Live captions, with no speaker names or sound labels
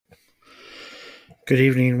Good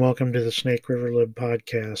evening. Welcome to the Snake River Lib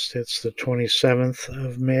podcast. It's the 27th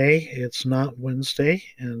of May. It's not Wednesday.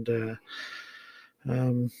 And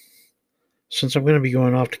um, since I'm going to be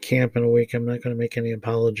going off to camp in a week, I'm not going to make any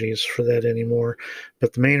apologies for that anymore.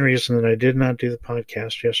 But the main reason that I did not do the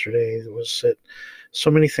podcast yesterday was that so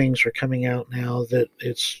many things are coming out now that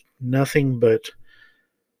it's nothing but,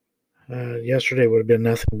 yesterday would have been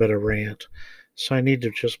nothing but a rant. So I need to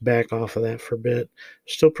just back off of that for a bit.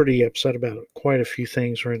 Still pretty upset about quite a few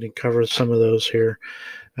things. We're going to cover some of those here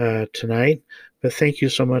tonight. But thank you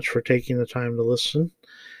so much for taking the time to listen,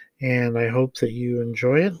 and I hope that you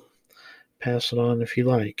enjoy it. Pass it on if you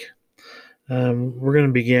like. We're going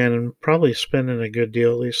to begin and probably spending a good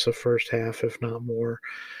deal, at least the first half, if not more,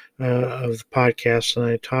 of the podcast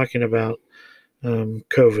tonight, talking about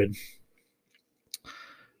COVID.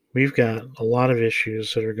 We've got a lot of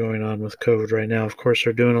issues that are going on with COVID right now. Of course,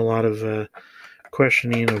 they're doing a lot of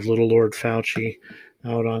questioning of little Lord Fauci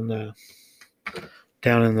out on the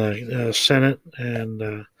down in the Senate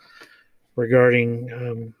and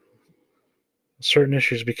regarding certain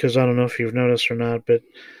issues, because I don't know if you've noticed or not, but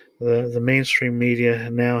the mainstream media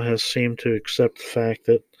now has seemed to accept the fact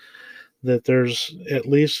that there's at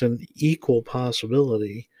least an equal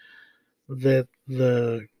possibility that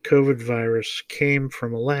the COVID virus came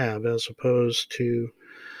from a lab as opposed to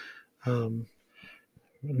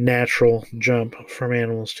natural jump from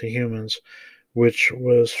animals to humans, which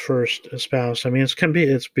was first espoused. I mean,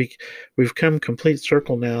 we've come complete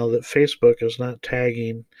circle now that Facebook is not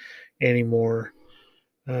tagging anymore,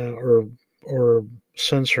 or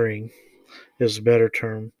censoring is the better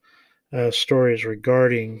term, stories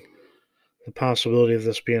regarding the possibility of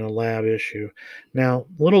this being a lab issue. Now,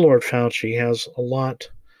 little Lord Fauci has a lot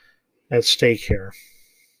at stake here.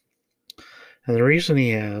 And the reason he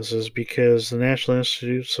has is because the National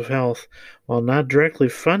Institutes of Health, while not directly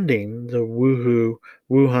funding the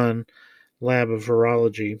Wuhan lab of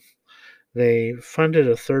virology, they funded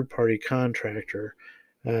a third-party contractor,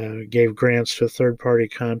 gave grants to a third-party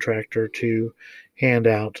contractor to hand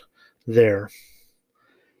out there.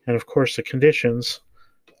 And of course, the conditions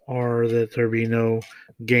are that there be no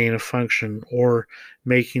gain of function or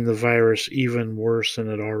making the virus even worse than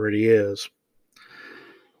it already is.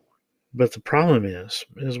 But the problem is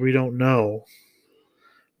we don't know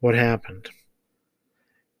what happened.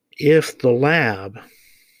 If the lab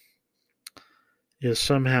is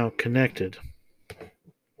somehow connected,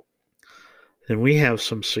 then we have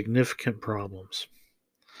some significant problems.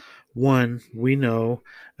 One, we know,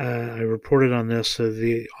 I reported on this,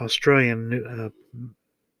 the Australian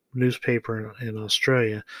newspaper in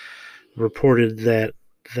Australia reported that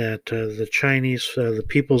the Chinese, the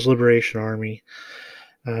People's Liberation Army,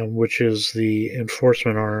 which is the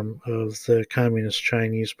enforcement arm of the Communist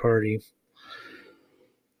Chinese Party,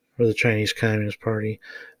 or the Chinese Communist Party,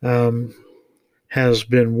 has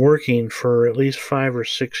been working for at least 5 or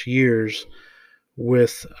 6 years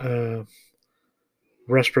with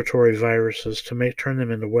respiratory viruses to turn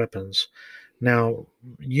them into weapons. Now,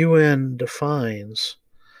 UN defines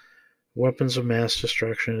weapons of mass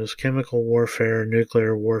destruction as chemical warfare,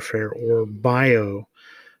 nuclear warfare, or bio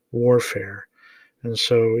warfare. And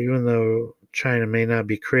so even though China may not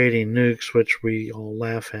be creating nukes, which we all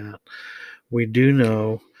laugh at, we do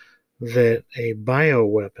know that a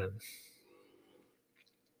bioweapon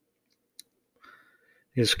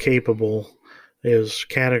is categorized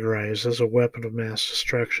as a weapon of mass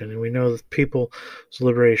destruction. And we know that the People's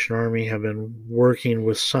Liberation Army have been working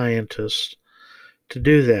with scientists to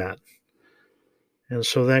do that. And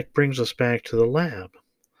so that brings us back to the lab.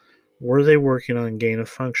 Were they working on gain of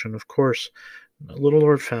function? Of course, little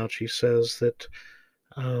Lord Fauci says that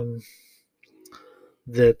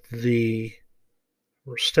the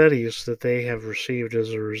studies that they have received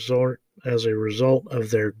as a result of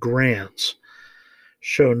their grants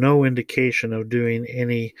show no indication of doing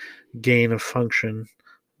any gain of function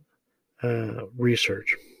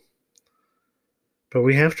research. But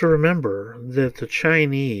we have to remember that the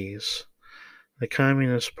Chinese, the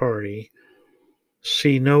Communist Party,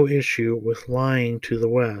 see no issue with lying to the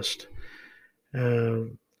West.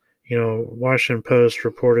 Washington Post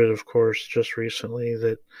reported, of course, just recently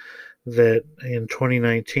that in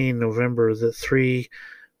 2019, November, that 3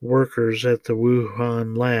 workers at the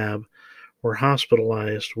Wuhan lab were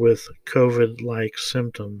hospitalized with COVID-like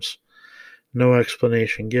symptoms. No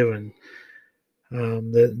explanation given.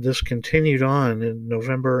 This continued on in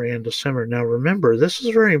November and December. Now remember, this is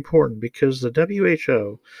very important because the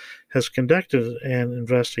WHO has conducted an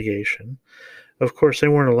investigation. Of course, they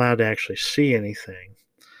weren't allowed to actually see anything,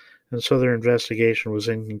 and so their investigation was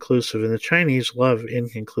inconclusive. And the Chinese love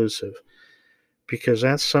inconclusive because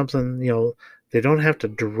that's something, They don't have to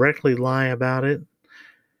directly lie about it,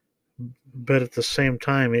 but at the same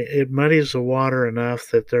time, it muddies the water enough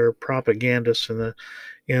that there are propagandists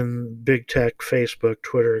in big tech, Facebook,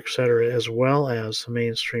 Twitter, etc., as well as the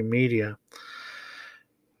mainstream media.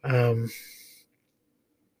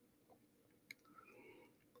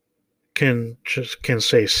 Can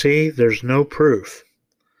say, see, there's no proof.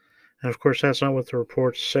 And of course, that's not what the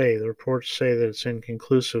reports say. The reports say that it's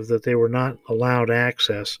inconclusive, that they were not allowed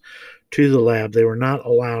access to the lab. They were not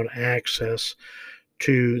allowed access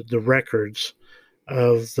to the records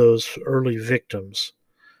of those early victims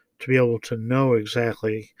to be able to know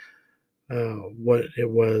exactly what it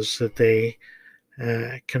was that they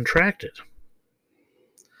contracted.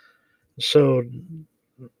 So,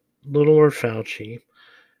 little Lord Fauci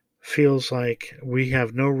feels like we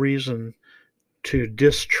have no reason to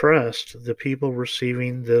distrust the people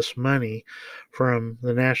receiving this money from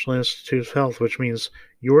the National Institutes of Health, which means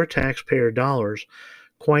your taxpayer dollars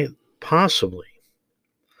quite possibly,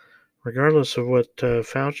 regardless of what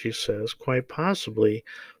Fauci says, quite possibly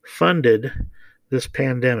funded this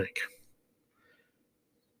pandemic.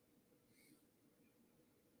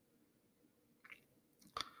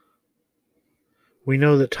 We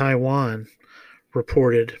know that Taiwan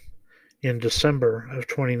reported in December of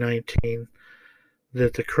 2019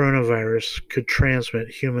 that the coronavirus could transmit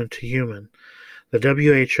human to human. The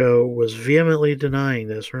WHO was vehemently denying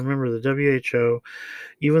this. Remember, the WHO,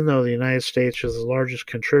 even though the United States is the largest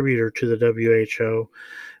contributor to the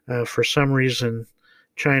WHO, for some reason,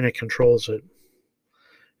 China controls it.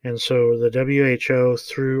 And so the WHO,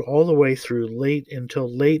 through all the way through until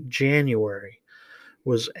late January,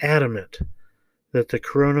 was adamant that the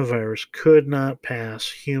coronavirus could not pass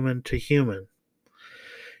human to human,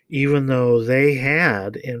 even though they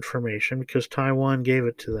had information, because Taiwan gave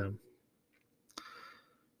it to them,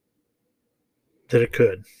 that it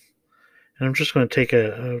could. And I'm just going to take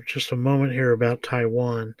just a moment here about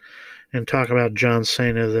Taiwan and talk about John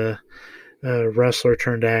Cena, the wrestler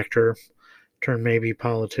turned actor, turned maybe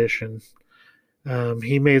politician.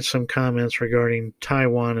 He made some comments regarding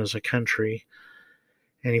Taiwan as a country,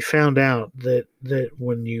 and he found out that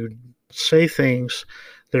when you say things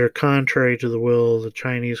that are contrary to the will of the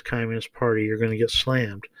Chinese Communist Party, you're going to get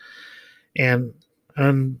slammed. And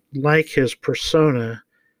unlike his persona,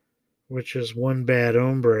 which is one bad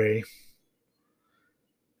hombre,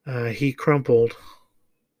 he crumpled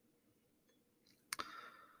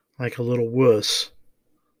like a little wuss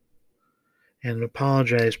and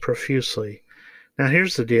apologized profusely. Now,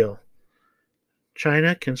 here's the deal.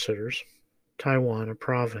 China considers Taiwan a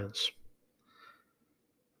province.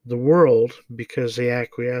 The world, because they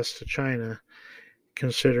acquiesced to China,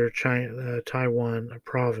 consider Taiwan a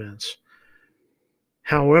province.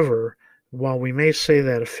 However, while we may say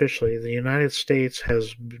that officially, the United States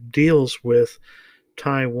deals with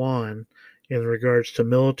Taiwan in regards to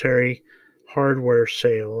military hardware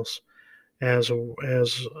sales, as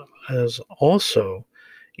also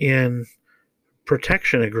in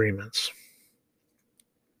protection agreements,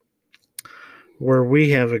 where we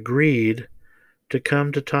have agreed to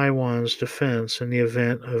come to Taiwan's defense in the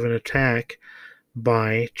event of an attack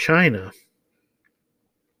by China.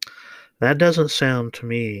 That doesn't sound to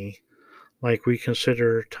me like we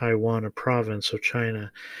consider Taiwan a province of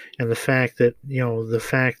China. And the fact that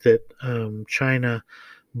China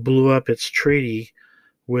blew up its treaty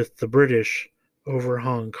with the British over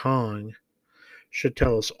Hong Kong should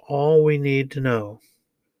tell us all we need to know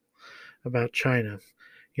about China.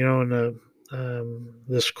 In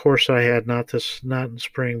this course I had, not in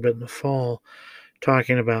spring, but in the fall,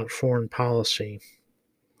 talking about foreign policy.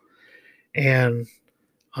 And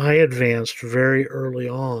I advanced very early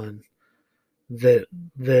on that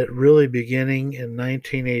really beginning in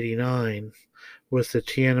 1989 with the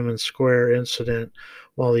Tiananmen Square incident,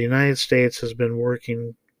 while the United States has been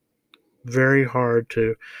working very hard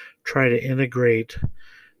to try to integrate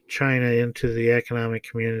China into the economic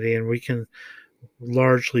community, and we can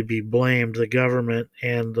largely be blamed, the government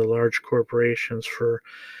and the large corporations, for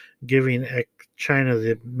making China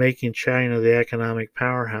the economic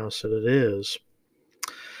powerhouse that it is.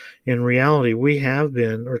 In reality,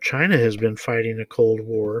 China has been fighting a Cold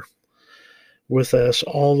War with us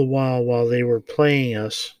all the while they were playing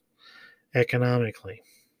us economically.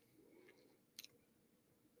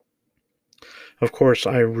 Of course,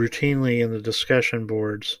 I routinely in the discussion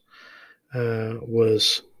boards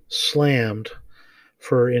was slammed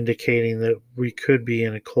for indicating that we could be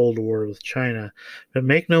in a Cold War with China. But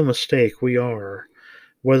make no mistake, we are.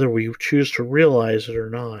 Whether we choose to realize it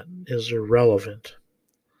or not is irrelevant.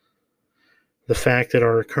 The fact that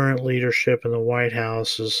our current leadership in the White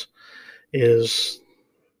House is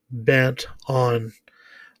bent on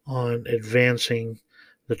advancing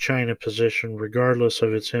the China position, regardless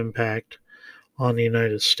of its impact on the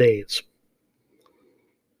United States.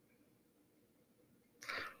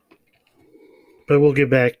 But we'll get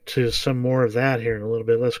back to some more of that here in a little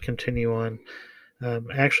bit. Let's continue on.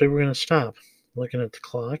 Actually, we're going to stop looking at the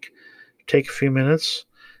clock, take a few minutes,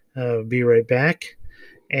 be right back,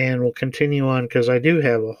 and we'll continue on because I do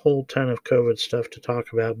have a whole ton of COVID stuff to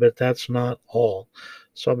talk about, but that's not all.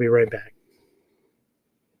 So I'll be right back.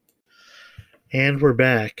 And we're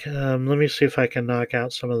back. Let me see if I can knock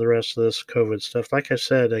out some of the rest of this COVID stuff. Like I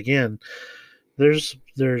said, again, there's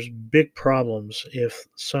big problems if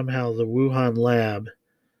somehow the Wuhan lab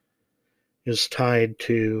is tied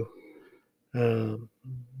to the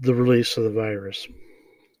release of the virus.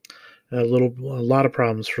 A lot of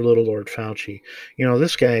problems for little Lord Fauci. You know,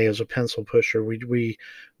 this guy is a pencil pusher. We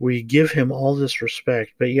give him all this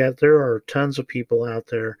respect, but yet there are tons of people out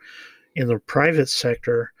there in the private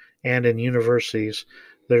sector and in universities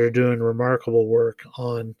that are doing remarkable work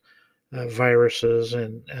on viruses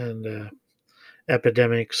and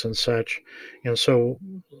epidemics and such. And so,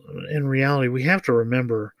 in reality, we have to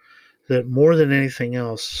remember that more than anything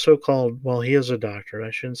else, so-called, well, he is a doctor.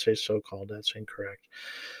 I shouldn't say so-called. That's incorrect.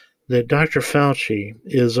 That Dr. Fauci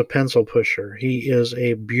is a pencil pusher. He is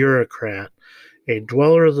a bureaucrat, a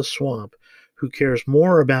dweller of the swamp who cares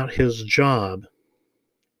more about his job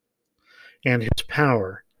and his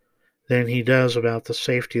power than he does about the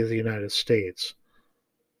safety of the United States,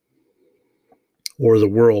 or the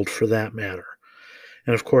world for that matter.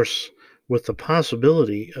 And of course, with the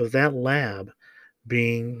possibility of that lab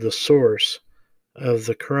being the source of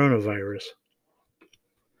the coronavirus,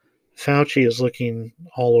 Fauci is looking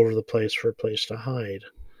all over the place for a place to hide.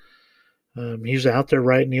 He's out there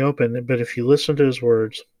right in the open, but if you listen to his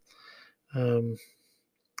words,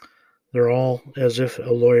 they're all as if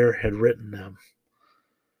a lawyer had written them.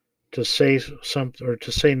 To say something or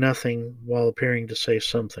to say nothing while appearing to say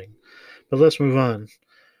something. But let's move on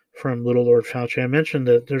from little Lord Fauci. I mentioned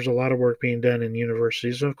that there's a lot of work being done in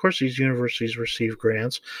universities, and of course these universities receive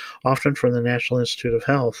grants, often from the National Institute of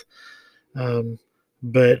Health.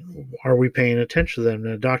 But are we paying attention to them?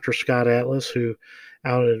 Now, Dr. Scott Atlas, who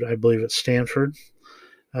out at, I believe, at Stanford,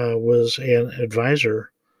 was an advisor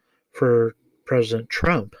for President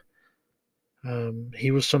Trump.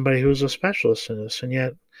 He was somebody who was a specialist in this, and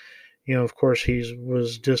yet, you know, of course, he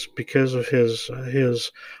was just because of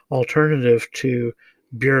his alternative to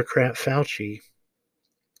bureaucrat Fauci.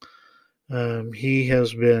 He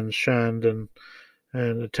has been shunned and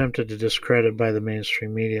attempted to discredit by the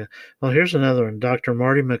mainstream media. Well, here's another one. Dr.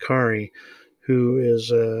 Marty Makary, who is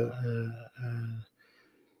a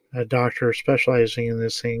doctor specializing in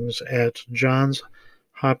these things at Johns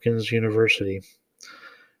Hopkins University.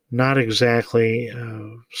 Not exactly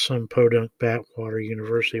some podunk backwater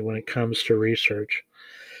university when it comes to research.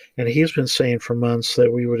 And he's been saying for months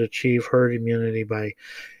that we would achieve herd immunity by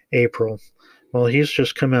April. Well, he's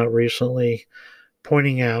just come out recently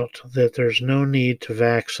pointing out that there's no need to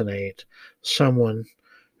vaccinate someone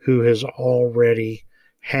who has already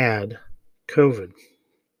had COVID.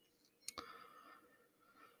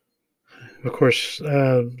 Of course,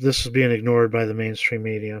 this is being ignored by the mainstream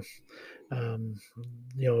media.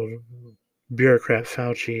 You know, bureaucrat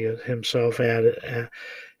Fauci himself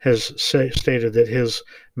has stated that his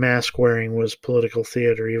mask wearing was political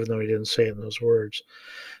theater, even though he didn't say it in those words.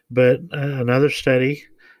 But another study,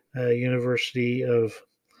 University of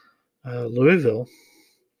Louisville,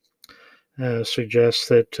 suggests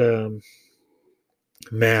that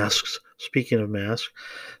masks, speaking of masks,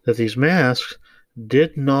 that these masks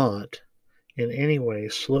did not in any way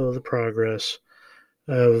slow the progress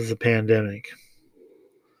of the pandemic.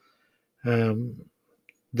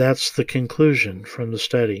 That's the conclusion from the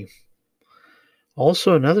study.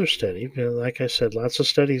 Also, another study, like I said, lots of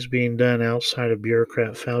studies being done outside of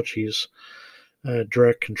bureaucrat Fauci's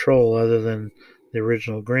direct control, other than the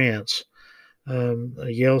original grants. A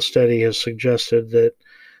Yale study has suggested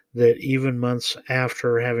that even months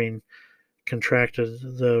after having contracted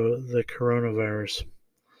the coronavirus,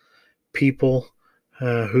 people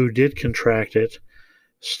who did contract it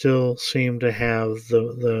still seem to have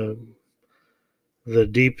the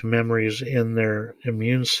deep memories in their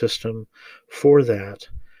immune system for that.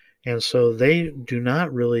 And so they do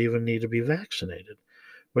not really even need to be vaccinated,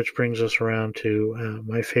 which brings us around to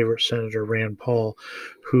my favorite Senator Rand Paul,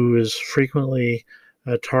 who is frequently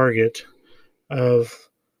a target of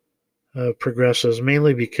progressives,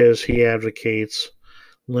 mainly because he advocates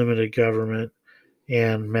limited government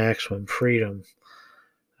and maximum freedom.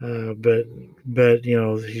 But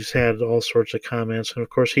he's had all sorts of comments, and of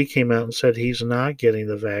course he came out and said he's not getting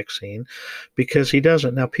the vaccine because he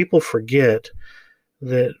doesn't. Now people forget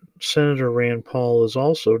that Senator Rand Paul is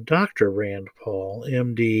also Dr. Rand Paul,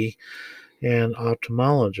 MD, and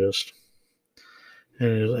ophthalmologist,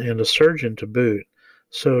 and a surgeon to boot.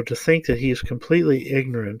 So to think that he's completely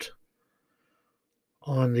ignorant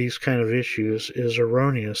on these kind of issues is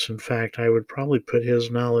erroneous. In fact, I would probably put his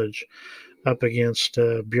knowledge up against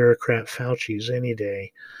bureaucrat Fauci's any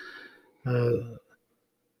day.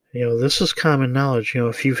 This is common knowledge.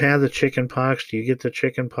 If you've had the chicken pox, do you get the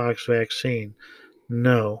chicken pox vaccine?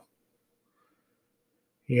 No.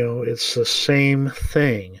 It's the same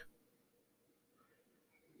thing.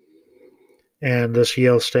 And this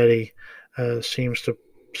Yale study seems to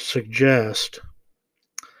suggest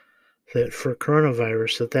that for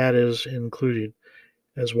coronavirus that is included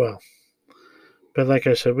as well. But like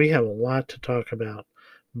I said, we have a lot to talk about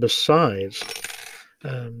besides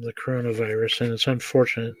the coronavirus, and it's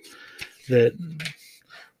unfortunate that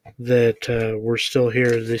we're still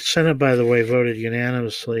here. The Senate, by the way, voted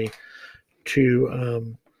unanimously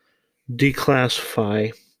to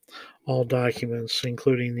declassify all documents,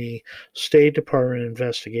 including the State Department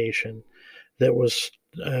investigation that was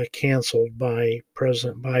canceled by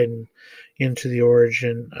President Biden into the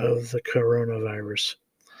origin of the coronavirus.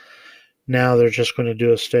 Now they're just going to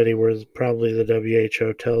do a study where probably the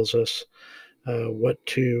WHO tells us what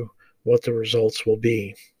the results will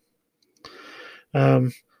be.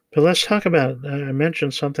 But let's talk about, I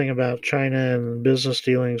mentioned something about China and business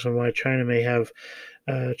dealings and why China may have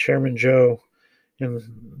Chairman Zhou in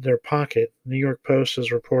their pocket. New York Post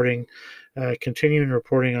is reporting, continuing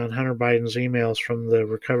reporting on Hunter Biden's emails from the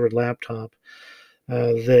recovered laptop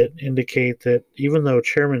that indicate that even though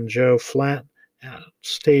Chairman Zhou flat out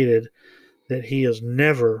stated that he has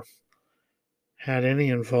never had any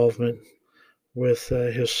involvement with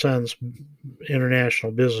his son's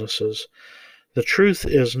international businesses, the truth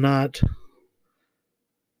is not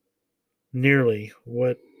nearly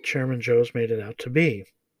what Chairman Zhou's made it out to be.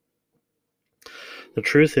 The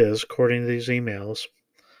truth is, according to these emails,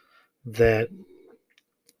 that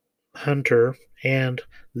Hunter and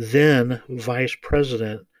then Vice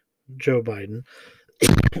President Joe Biden,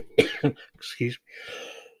 excuse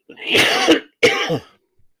me,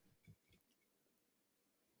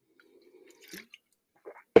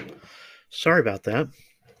 sorry about that,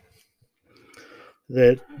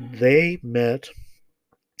 that they met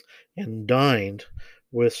and dined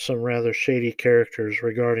with some rather shady characters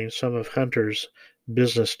regarding some of Hunter's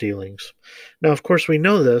business dealings. Now, of course, we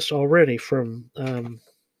know this already from Bob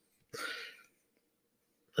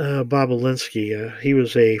Alinsky. He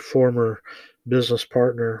was a former business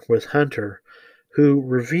partner with Hunter who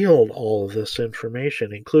revealed all of this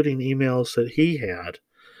information, including emails that he had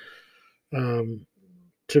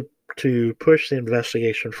to push the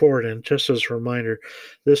investigation forward. And just as a reminder,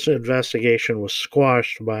 this investigation was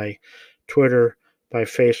squashed by Twitter, by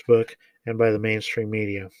Facebook, and by the mainstream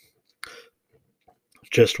media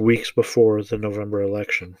just weeks before the November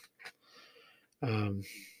election.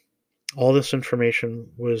 All this information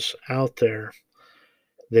was out there.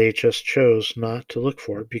 They just chose not to look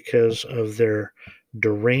for it because of their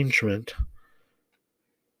derangement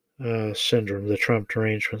syndrome, the Trump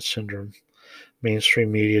derangement syndrome.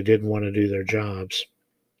 Mainstream media didn't want to do their jobs.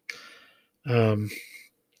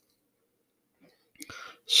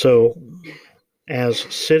 So, as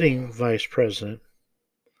sitting vice president,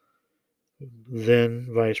 then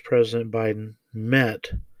Vice President Biden met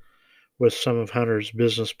with some of Hunter's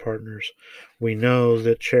business partners. We know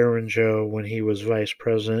that Chairman Zhou, when he was vice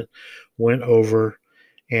president, went over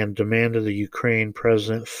and demanded the Ukraine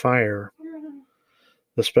president fire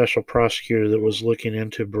the special prosecutor that was looking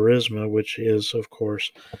into Burisma, which is, of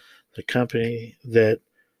course, the company that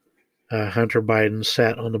Hunter Biden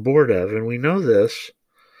sat on the board of. And we know this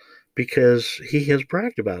because he has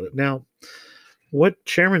bragged about it. Now, what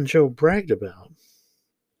Chairman Zhou bragged about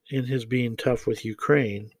in his being tough with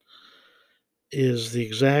Ukraine is the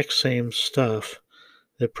exact same stuff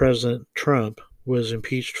that President Trump was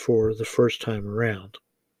impeached for the first time around.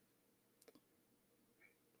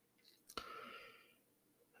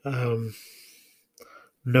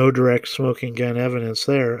 No direct smoking gun evidence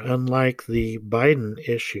there, unlike the Biden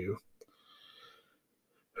issue,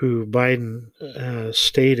 who Biden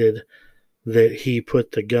stated that he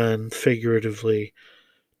put the gun figuratively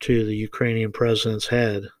to the Ukrainian president's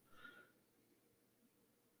head.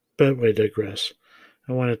 But we digress.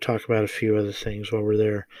 I want to talk about a few other things while we're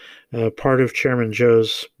there. Part of Chairman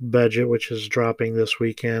Zhou's budget, which is dropping this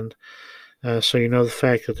weekend. So you know the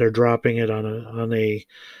fact that they're dropping it on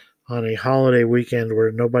on a holiday weekend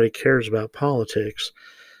where nobody cares about politics,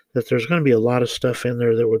 that there's going to be a lot of stuff in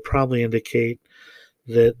there that would probably indicate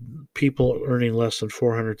that people earning less than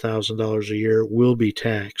 $400,000 a year will be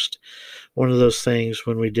taxed. One of those things,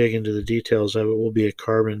 when we dig into the details of it, will be a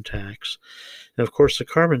carbon tax. And of course, the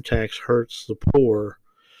carbon tax hurts the poor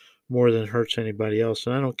more than it hurts anybody else.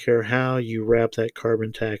 And I don't care how you wrap that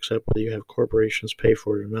carbon tax up, whether you have corporations pay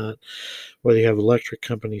for it or not, whether you have electric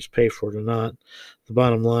companies pay for it or not. The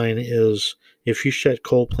bottom line is, if you shut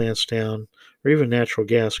coal plants down, or even natural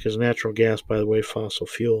gas, because natural gas, by the way, fossil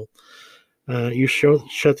fuel, you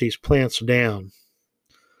shut these plants down,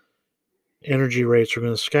 energy rates are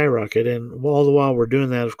going to skyrocket. And all the while we're doing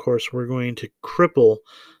that, of course, we're going to cripple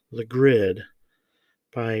the grid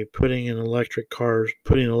by putting electric cars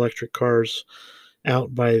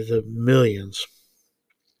out by the millions.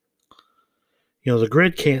 The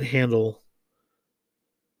grid can't handle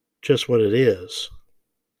just what it is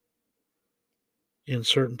in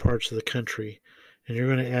certain parts of the country. And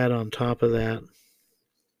you're going to add on top of that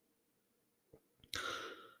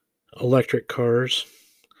electric cars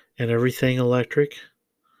and everything electric.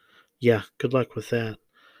 Yeah, good luck with that.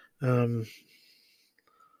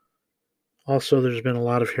 Also, there's been a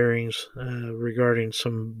lot of hearings regarding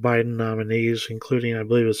some Biden nominees, including, I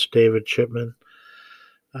believe it's David Chipman.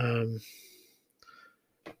 Let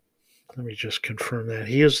me just confirm that.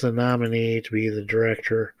 He is the nominee to be the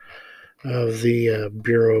director of the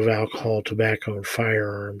Bureau of Alcohol, Tobacco, and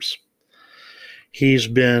Firearms. He's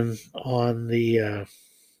been on the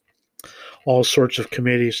all sorts of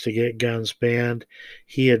committees to get guns banned.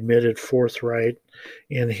 He admitted forthright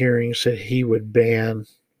in hearings that he would ban,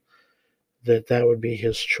 that would be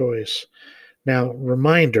his choice. Now,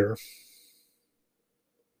 reminder,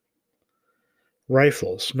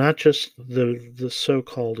 rifles, not just the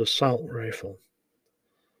so-called assault rifle.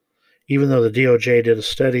 Even though the DOJ did a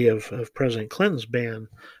study of President Clinton's ban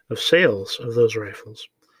of sales of those rifles,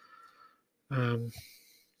 the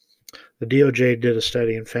DOJ did a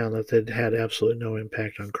study and found that it had absolutely no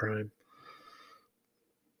impact on crime.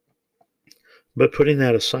 But putting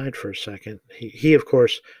that aside for a second, he of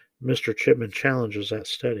course, Mr. Chipman challenges that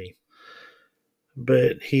study.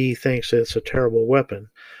 But he thinks it's a terrible weapon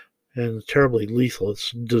and terribly lethal.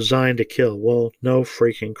 It's designed to kill. Well, no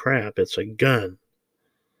freaking crap. It's a gun.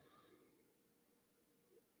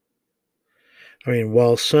 I mean,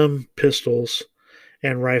 while some pistols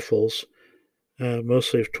and rifles,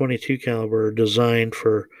 mostly of .22 caliber, are designed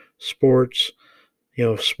for sports,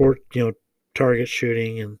 target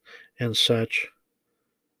shooting and such,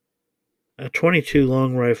 a .22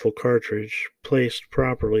 long rifle cartridge placed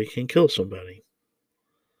properly can kill somebody.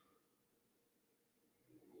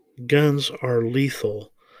 Guns are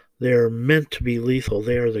lethal. They are meant to be lethal.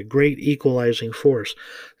 They are the great equalizing force.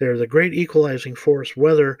 They are the great equalizing force,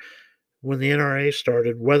 whether, when the NRA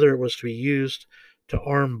started, whether it was to be used to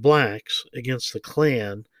arm blacks against the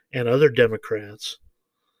Klan and other Democrats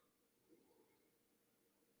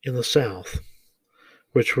in the South,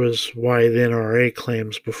 which was why the NRA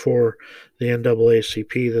claims before the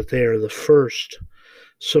NAACP that they are the first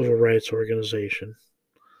civil rights organization.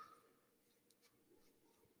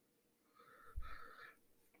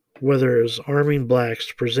 Whether it was arming blacks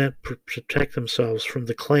to protect themselves from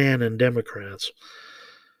the Klan and Democrats,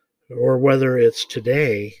 or whether it's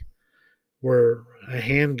today where a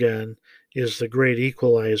handgun is the great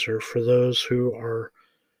equalizer for those who are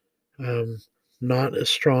not as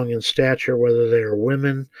strong in stature, whether they are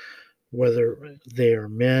women, whether they are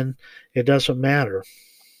men, it doesn't matter.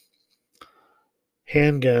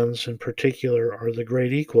 Handguns in particular are the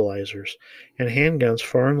great equalizers, and handguns,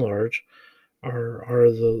 far and large, are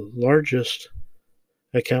the largest,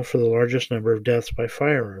 account for the largest number of deaths by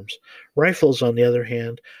firearms. Rifles, on the other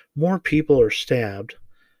hand, more people are stabbed.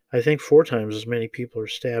 I think 4 times as many people are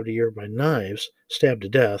stabbed a year by knives, stabbed to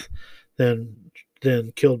death, than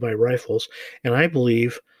killed by rifles. And I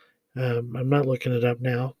believe, I'm not looking it up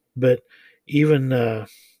now, but even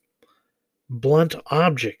blunt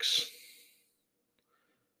objects,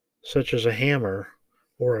 such as a hammer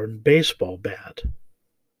or a baseball bat,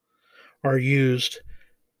 are used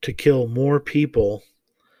to kill more people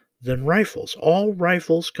than rifles. All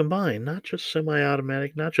rifles combined, not just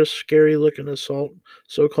semi-automatic, not just scary-looking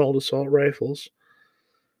so-called assault rifles,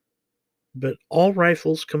 but all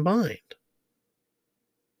rifles combined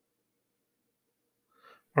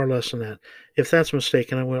are less than that. If that's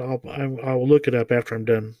mistaken, I'll look it up after I'm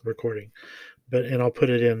done recording. And I'll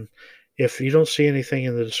put it in. If you don't see anything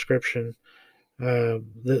in the description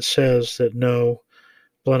that says that no,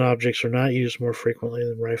 blunt objects are not used more frequently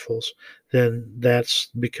than rifles, then that's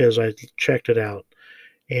because I checked it out,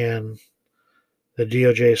 and The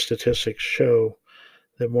DOJ statistics show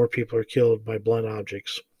that more people are killed by blunt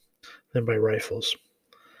objects than by rifles.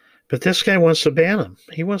 But this guy wants to ban them.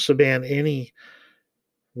 He wants to ban any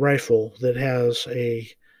rifle that has a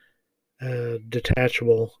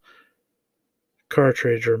detachable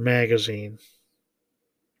cartridge or magazine.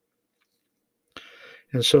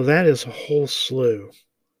 And so that is a whole slew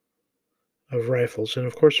of rifles. And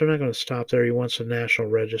of course, they're not going to stop there. He wants a national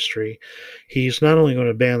registry. He's not only going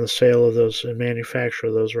to ban the sale of those and manufacture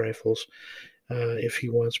of those rifles if he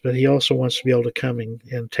wants, but he also wants to be able to come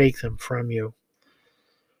and take them from you,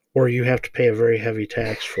 or you have to pay a very heavy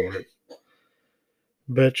tax for it.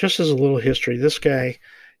 But just as a little history, this guy,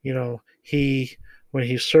 when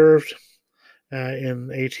he served in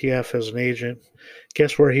ATF as an agent,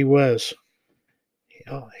 guess where he was?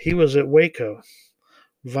 He was at Waco,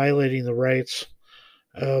 violating the rights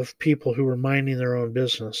of people who were minding their own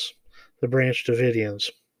business, the Branch Davidians.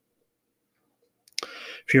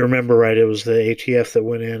 If you remember right, it was the ATF that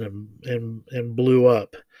went in and blew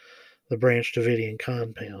up the Branch Davidian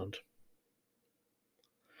compound.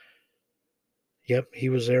 Yep, he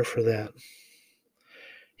was there for that.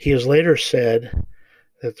 He has later said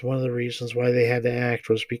that one of the reasons why they had to act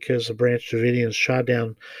was because the Branch Davidians shot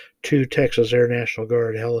down 2 Texas Air National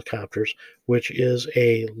Guard helicopters, which is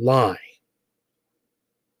a lie.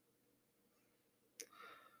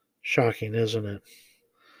 Shocking, isn't it?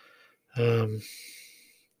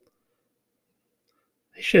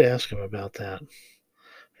 They should ask him about that.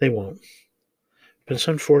 They won't. But it's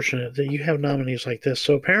unfortunate that you have nominees like this.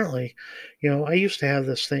 So apparently, I used to have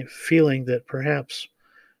this feeling that perhaps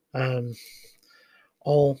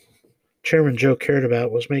all Chairman Joe cared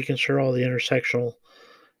about was making sure all the intersectional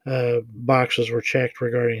boxes were checked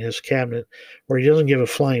regarding his cabinet, where he doesn't give a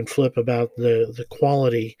flying flip about the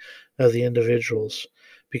quality of the individuals,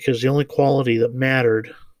 because the only quality that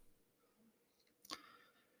mattered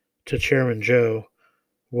to Chairman Joe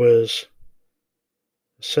was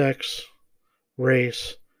sex,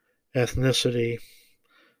 race, ethnicity,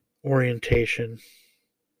 orientation,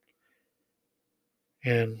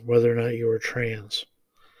 and whether or not you were trans.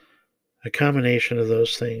 A combination of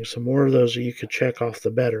those things. The more of those that you could check off,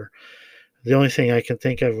 the better. The only thing I can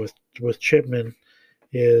think of with Chipman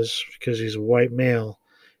is, because he's a white male,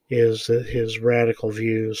 is that his radical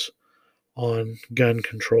views on gun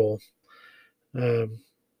control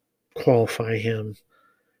qualify him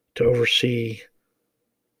to oversee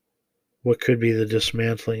what could be the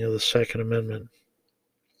dismantling of the Second Amendment.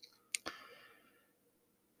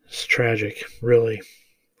 It's tragic, really.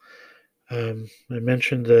 I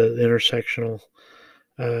mentioned the intersectional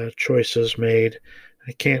choices made.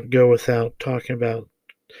 I can't go without talking about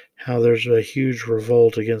how there's a huge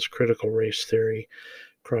revolt against critical race theory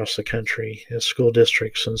across the country, in school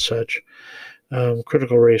districts and such.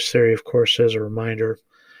 Critical race theory, of course, as a reminder,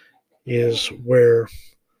 is where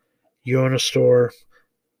you own a store.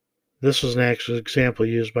 This is an actual example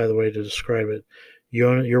used, by the way, to describe it.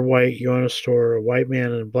 You're white, you own a store, a white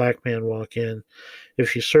man and a black man walk in.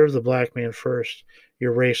 If you serve the black man first,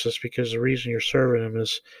 you're racist, because the reason you're serving him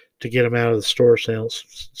is to get him out of the store so they don't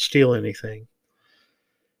steal anything.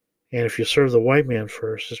 And if you serve the white man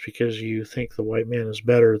first, it's because you think the white man is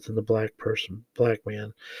better than the black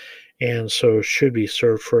man, and so should be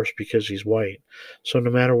served first because he's white. So no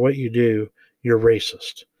matter what you do, you're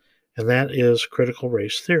racist. And that is critical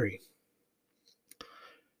race theory.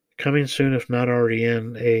 Coming soon, if not already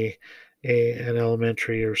in an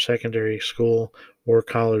elementary or secondary school or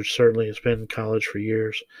college. Certainly it's been in college for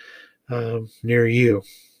years, near you.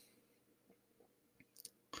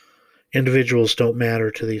 Individuals don't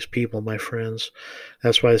matter to these people, my friends.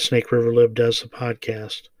 That's why the Snake River Lib does the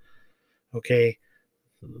podcast. Okay?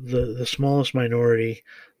 The smallest minority,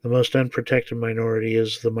 the most unprotected minority,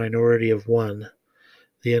 is the minority of one,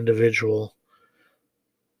 the individual,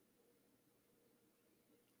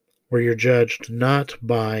 where you're judged not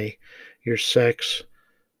by your sex,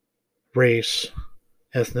 race,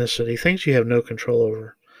 ethnicity, things you have no control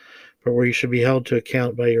over, but where you should be held to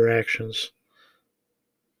account by your actions.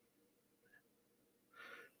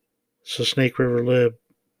 So Snake River Lib,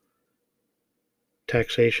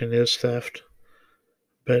 taxation is theft,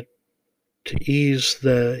 but to ease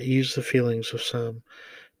the feelings of some,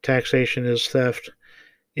 taxation is theft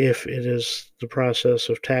if it is the process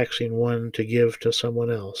of taxing one to give to someone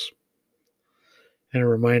else. And a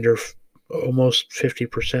reminder, almost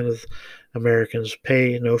 50% of Americans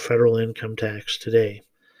pay no federal income tax today.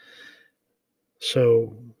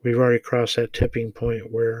 So we've already crossed that tipping point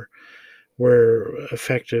where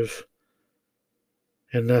effective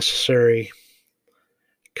and necessary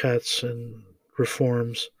cuts and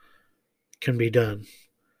reforms can be done,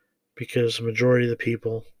 because the majority of the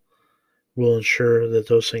people will ensure that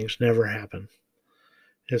those things never happen.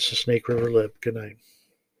 It's the Snake River Lip. Good night.